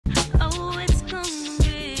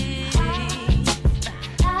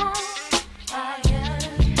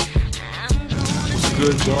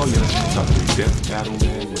good, y'all? Yeah, let's talk about death battle,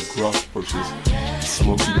 man. McGruff versus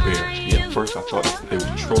Smokey the Bear. Yeah, first I thought they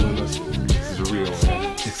were trolling us. This is real,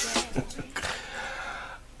 man.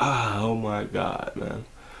 Oh my God, man.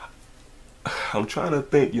 I'm trying to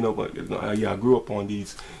think, you know, but yeah, I grew up on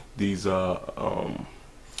these guess,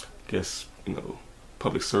 you know,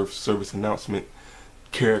 public service announcement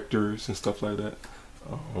characters and stuff like that.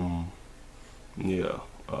 Yeah.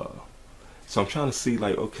 So I'm trying to see,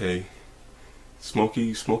 like, okay,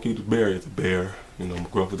 Smokey the Bear is a bear, you know,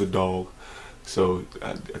 McGruff is a dog. So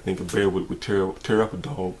I think a bear would tear up a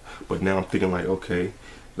dog. But now I'm thinking, like, okay,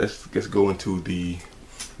 let's go into the,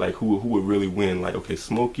 like, who would really win? Like, okay,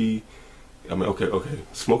 Smokey. I mean, okay,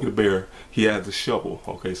 Smokey the Bear, he has a shovel.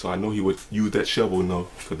 Okay, so I know he would use that shovel, you know,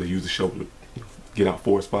 because they use the shovel to get out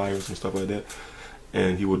forest fires and stuff like that.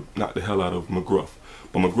 And he would knock the hell out of McGruff.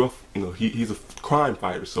 But McGruff, you know, he's a crime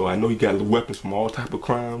fighter, so I know he got weapons from all type of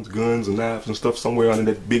crimes, guns and knives and stuff somewhere under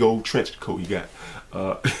that big old trench coat he got.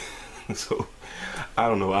 So I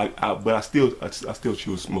don't know, but I still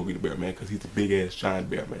choose Smokey the Bear, man, because he's a big ass giant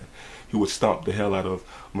bear, man. He would stomp the hell out of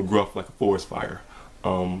McGruff like a forest fire.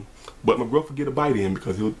 But McGruff would get a bite in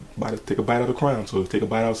because he'll take a bite out of crime, so he'll take a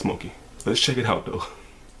bite out of Smokey. Let's check it out, though.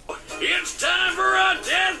 It's time for a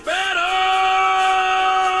death battle!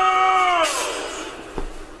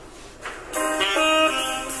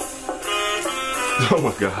 Oh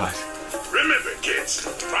my God. Remember, kids,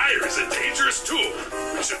 fire is a dangerous tool.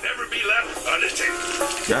 It should never be left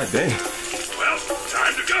unattended. God damn. Well,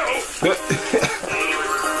 time to go.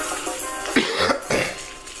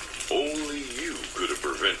 Only you could have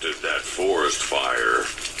prevented that forest fire,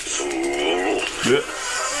 fool. Yeah.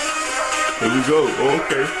 Here we go. Oh,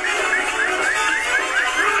 okay.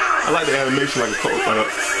 I like the animation like a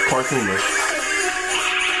cartoon, man.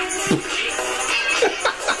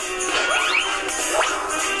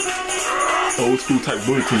 Old school type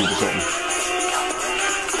Looney Tunes or something.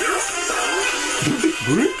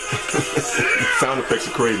 Sound effects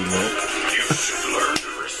are crazy, man. You should learn to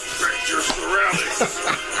respect your surroundings.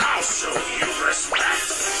 I'll show you respect.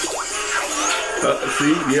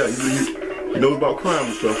 See, yeah, he knows about crime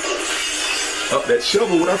and stuff. That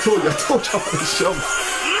shovel, what I told y'all about that shovel.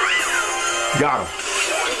 Got him.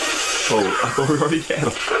 Oh, I thought we already had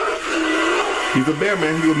him. He's a bear,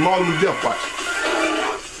 man. He was mauling to death, watch.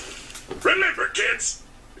 Remember, kids,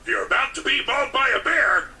 if you're about to be mauled by a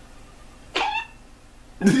bear,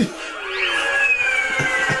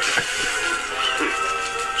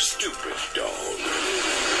 stupid dog.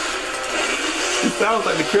 He sounds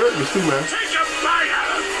like the characters too, man. Take a bite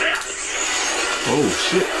out of this. Oh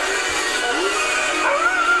shit.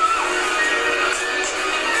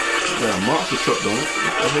 Yeah, monster truck, though.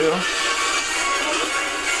 What the hell?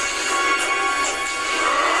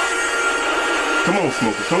 Come on,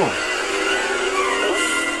 Smokey, come on.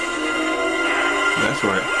 That's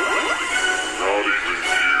right. Not even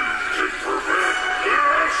you can prevent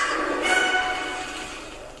this.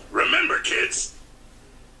 Remember, kids.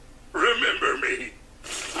 Remember me.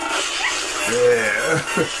 Yeah.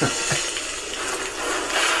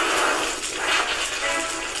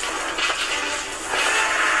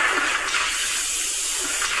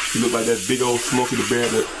 You look like that big old Smokey the Bear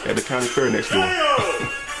at the county fair next door.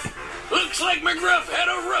 Looks like McGruff had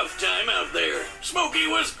a rough time out there. Smokey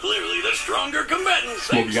was clearly the stronger combatant.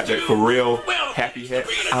 Smokey got that Pharrell happy hat.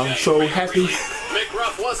 I'm so happy.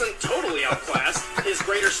 McGruff wasn't totally outclassed. His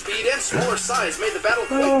greater speed and smaller size made the battle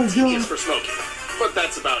quite tedious for Smokey. But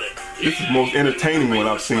that's about it. This is the most entertaining one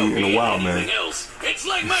I've seen in a while, man. It's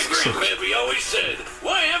like my grandpappy always said,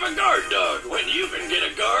 why have a guard dog when you can get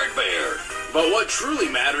a guard bear? But what truly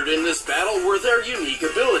mattered in this battle were their unique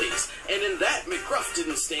abilities. And in that, McGruff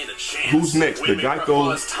didn't stand a chance. Who's next? The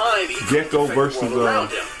Gecko versus Well,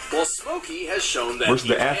 Smokey has shown that versus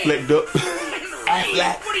the Affleck duck.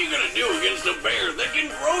 Affleck. What are you gonna do against a bear that can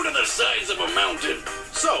grow to the size of a mountain?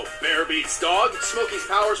 So, bear beats dog, Smokey's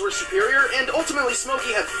powers were superior, and ultimately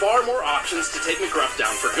Smokey had far more options to take McGruff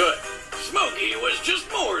down for good. Smokey was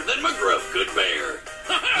just more than McGruff could bear.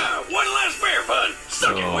 Haha, one last bear pun.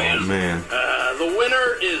 Suck it, Wiz. Oh, man. The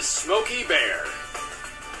winner is Smokey Bear.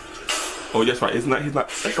 Oh, that's right. He's not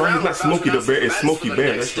Smokey the Bear. It's Smokey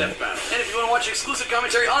Bear. That's right. And if you want to watch exclusive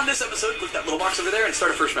commentary on this episode, click that little box over there and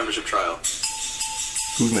start a first membership trial.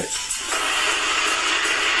 Who's next?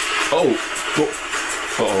 Oh,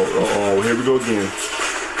 here we go again.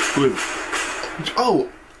 Who is it? Oh,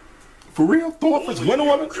 for real? Thor versus Wonder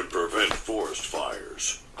Woman? You can prevent forest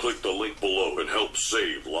fires. Click the link below and help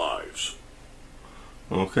save lives.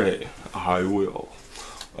 Okay, I will.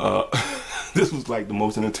 This was like the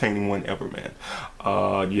most entertaining one ever, man.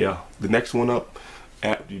 Yeah, the next one up,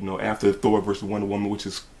 you know, after Thor versus Wonder Woman, which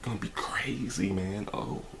is gonna be crazy, man.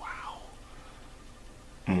 Oh wow.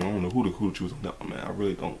 I don't know who to choose on that one, man. I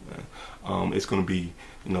really don't, man. It's gonna be,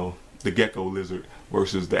 you know, the Gecko Lizard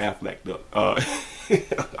versus the Affleck Duck.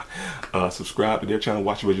 Subscribe to their channel,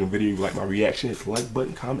 watch the original video, like my reaction, hit the like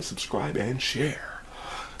button, comment, subscribe, and share.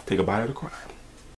 Take a bite of the crab.